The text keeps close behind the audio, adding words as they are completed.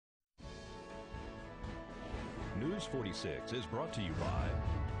News 46 is brought to you by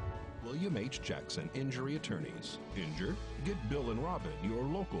William H. Jackson Injury Attorneys. Injured? Get Bill and Robin, your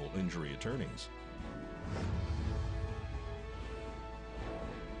local injury attorneys.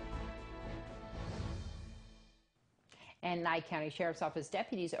 And Nye County Sheriff's Office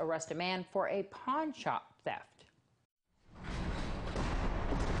deputies arrest a man for a pawn shop theft.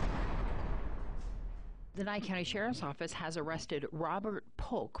 The Nye County Sheriff's Office has arrested Robert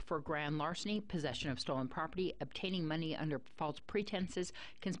Polk for grand larceny, possession of stolen property, obtaining money under false pretenses,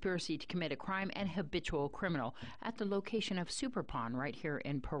 conspiracy to commit a crime, and habitual criminal at the location of Super Pawn right here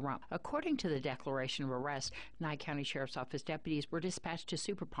in Pahrump. According to the declaration of arrest, Nye County Sheriff's Office deputies were dispatched to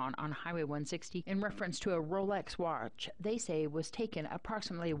Super Pawn on Highway 160 in reference to a Rolex watch they say was taken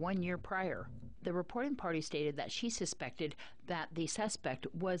approximately 1 year prior. The reporting party stated that she suspected that the suspect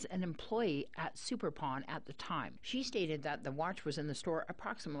was an employee at Super Pawn at the time. She stated that the watch was in the store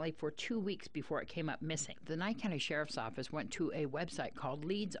approximately for 2 weeks before it came up missing. The Nye County Sheriff's Office went to a website called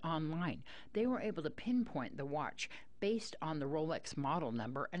Leads Online. They were able to pinpoint the watch based on the Rolex model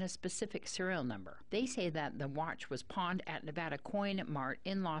number and a specific serial number. They say that the watch was pawned at Nevada Coin Mart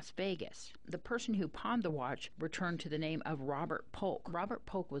in Las Vegas. The person who pawned the watch returned to the name of Robert Polk. Robert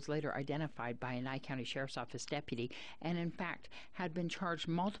Polk was later identified by a Nye County Sheriff's Office deputy and in fact had been charged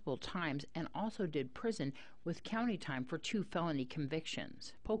multiple times and also did prison with county time for 2 felony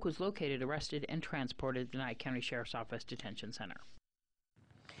convictions. Polk was located, arrested, and transported to the Nye County Sheriff's Office Detention Center.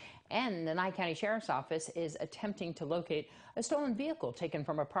 And the Nye County Sheriff's Office is attempting to locate a stolen vehicle taken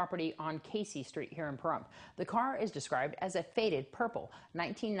from a property on Casey Street here in Pahrump. The car is described as a faded purple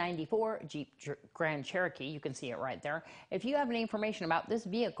 1994 Jeep Grand Cherokee. You can see it right there. If you have any information about this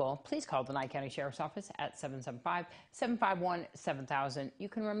vehicle, please call the Nye County Sheriff's Office at 775-751-7000. You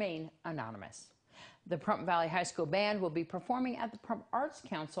can remain anonymous. The Pahrump Valley High School Band will be performing at the Pahrump Arts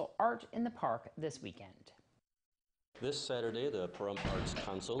Council Art in the Park this weekend. This Saturday, the Pahrump Arts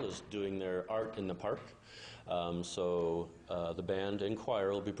Council is doing their Art in the Park. The band and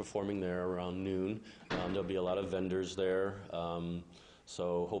choir will be performing there around noon. There'll be a lot of vendors there.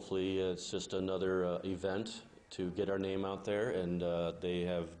 So hopefully it's just another event to get our name out there, and they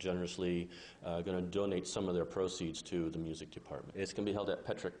have generously going to donate some of their proceeds to the music department. It's going to be held at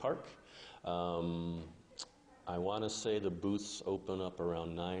Petrick Park. I want to say the booths open up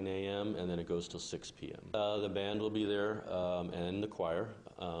around 9 a.m. and then it goes till 6 p.m. The band will be there and the choir.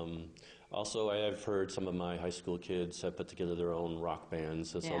 Also, I have heard some of my high school kids have put together their own rock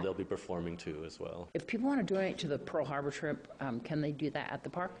bands, so they'll be performing too as well. If people want to donate to the Pearl Harbor trip, can they do that at the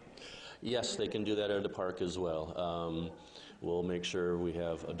park? Yes, they can do that at the park as well. We'll make sure we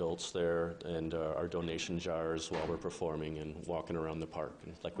have adults there and our donation jars while we're performing and walking around the park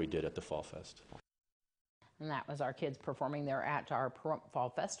like we did at the Fall Fest. And that was our kids performing there at our Pahrump Fall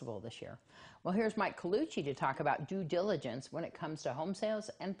Festival this year. Well, here's Mike Colucci to talk about due diligence when it comes to home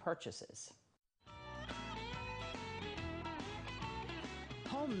sales and purchases.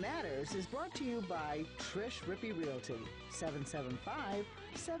 Home Matters is brought to you by Trish Rippey Realty,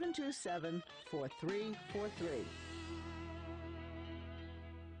 775-727-4343.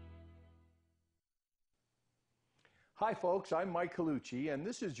 Hi folks, I'm Mike Colucci, and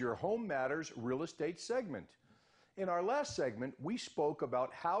this is your Home Matters Real Estate segment. In our last segment, we spoke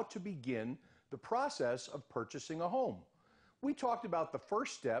about how to begin the process of purchasing a home. We talked about the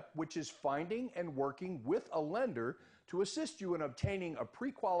first step, which is finding and working with a lender to assist you in obtaining a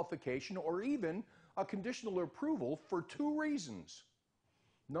pre-qualification or even a conditional approval for 2 reasons.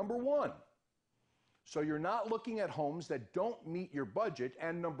 Number 1, so you're not looking at homes that don't meet your budget,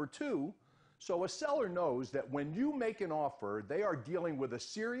 and number 2, so a seller knows that when you make an offer, they are dealing with a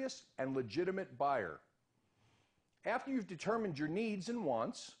serious and legitimate buyer. After you've determined your needs and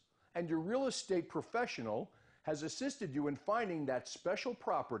wants, and your real estate professional has assisted you in finding that special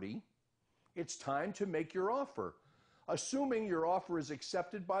property, it's time to make your offer. Assuming your offer is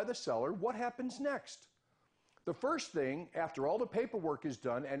accepted by the seller, what happens next? The first thing, after all the paperwork is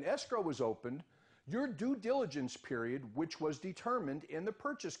done and escrow is opened, your due diligence period, which was determined in the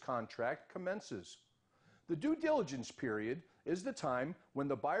purchase contract, commences. The due diligence period is the time when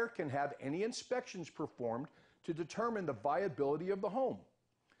the buyer can have any inspections performed to determine the viability of the home.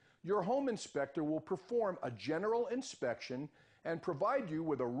 Your home inspector will perform a general inspection and provide you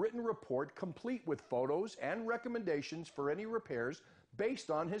with a written report complete with photos and recommendations for any repairs based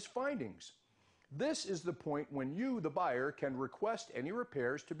on his findings. This is the point when you, the buyer, can request any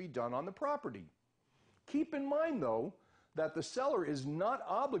repairs to be done on the property. Keep in mind, though, that the seller is not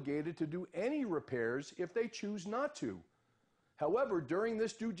obligated to do any repairs if they choose not to. However, during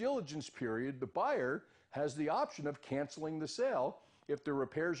this due diligence period, the buyer has the option of canceling the sale if the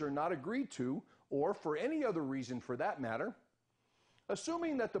repairs are not agreed to or for any other reason for that matter.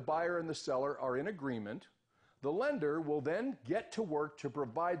 Assuming that the buyer and the seller are in agreement, the lender will then get to work to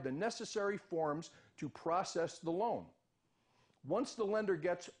provide the necessary forms to process the loan. Once the lender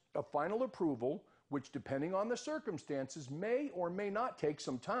gets a final approval, which depending on the circumstances may or may not take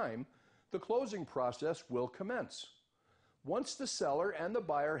some time, the closing process will commence. Once the seller and the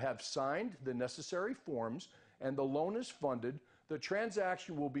buyer have signed the necessary forms and the loan is funded, the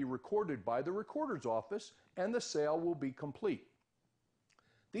transaction will be recorded by the recorder's office and the sale will be complete.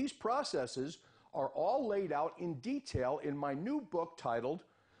 These processes are all laid out in detail in my new book titled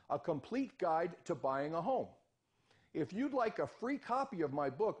A Complete Guide to Buying a Home. If you'd like a free copy of my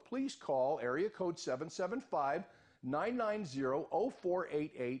book, please call area code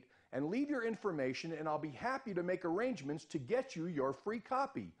 775-990-0488 and leave your information, and I'll be happy to make arrangements to get you your free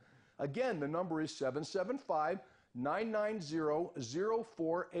copy. Again, the number is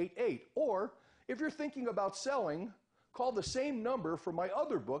 775-990-0488. Or if you're thinking about selling, call the same number for my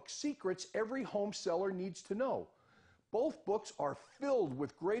other book, Secrets Every Home Seller Needs to Know. Both books are filled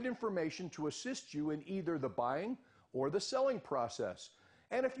with great information to assist you in either the buying or the selling process.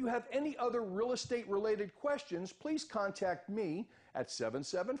 And if you have any other real estate related questions, please contact me at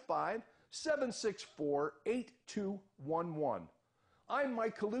 775-764-8211. I'm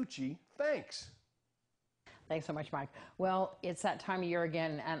Mike Colucci. Thanks. Thanks so much, Mike. Well, it's that time of year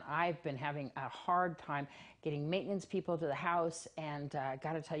again, and I've been having a hard time getting maintenance people to the house, and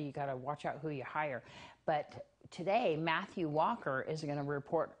got to tell you, you got to watch out who you hire. But today, Matthew Walker is going to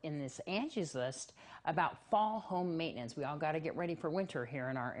report in this Angie's List about fall home maintenance. We all got to get ready for winter here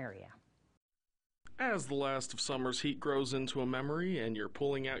in our area. As the last of summer's heat grows into a memory and you're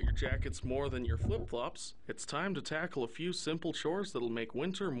pulling out your jackets more than your flip-flops, it's time to tackle a few simple chores that'll make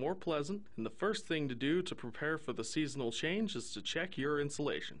winter more pleasant, and the first thing to do to prepare for the seasonal change is to check your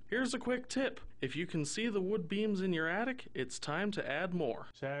insulation. Here's a quick tip. If you can see the wood beams in your attic, it's time to add more.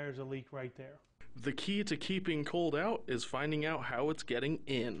 So there's a leak right there. The key to keeping cold out is finding out how it's getting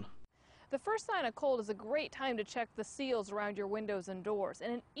in. The first sign of cold is a great time to check the seals around your windows and doors.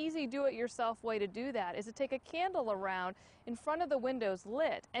 And an easy do-it-yourself way to do that is to take a candle around in front of the windows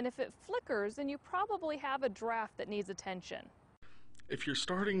lit. And if it flickers, then you probably have a draft that needs attention. If you're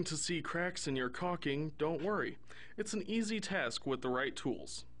starting to see cracks in your caulking, don't worry. It's an easy task with the right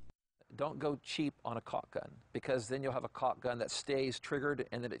tools. Don't go cheap on a caulk gun, because then you'll have a caulk gun that stays triggered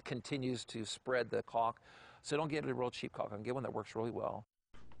and then it continues to spread the caulk. So don't get a real cheap caulk gun. Get one that works really well.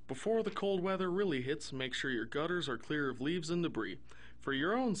 Before the cold weather really hits, make sure your gutters are clear of leaves and debris. For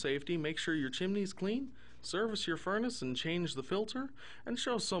your own safety, make sure your chimney's clean, service your furnace and change the filter, and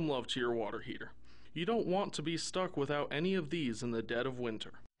show some love to your water heater. You don't want to be stuck without any of these in the dead of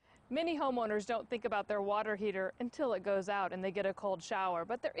winter. Many homeowners don't think about their water heater until it goes out and they get a cold shower,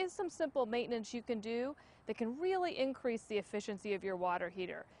 but there is some simple maintenance you can do that can really increase the efficiency of your water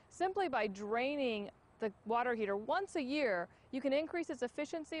heater. Simply by draining the water heater once a year, you can increase its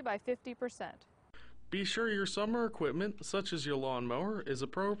efficiency by 50%. Be sure your summer equipment, such as your lawnmower, is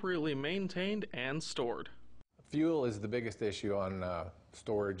appropriately maintained and stored. Fuel is the biggest issue on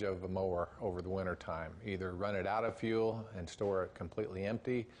storage of a mower over the winter time. Either run it out of fuel and store it completely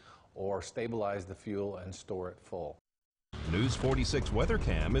empty, or stabilize the fuel and store it full. News 46 Weather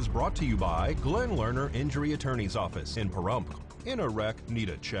Cam is brought to you by Glenn Lerner Injury Attorney's Office in Pahrump. In a wreck, need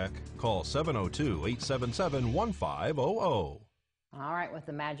a check? Call 702-877-1500. All right, with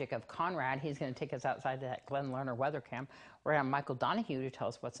the magic of Conrad, he's going to take us outside that Glenn Lerner weather cam. We're going to have Michael Donahue to tell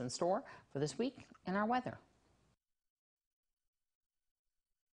us what's in store for this week in our weather.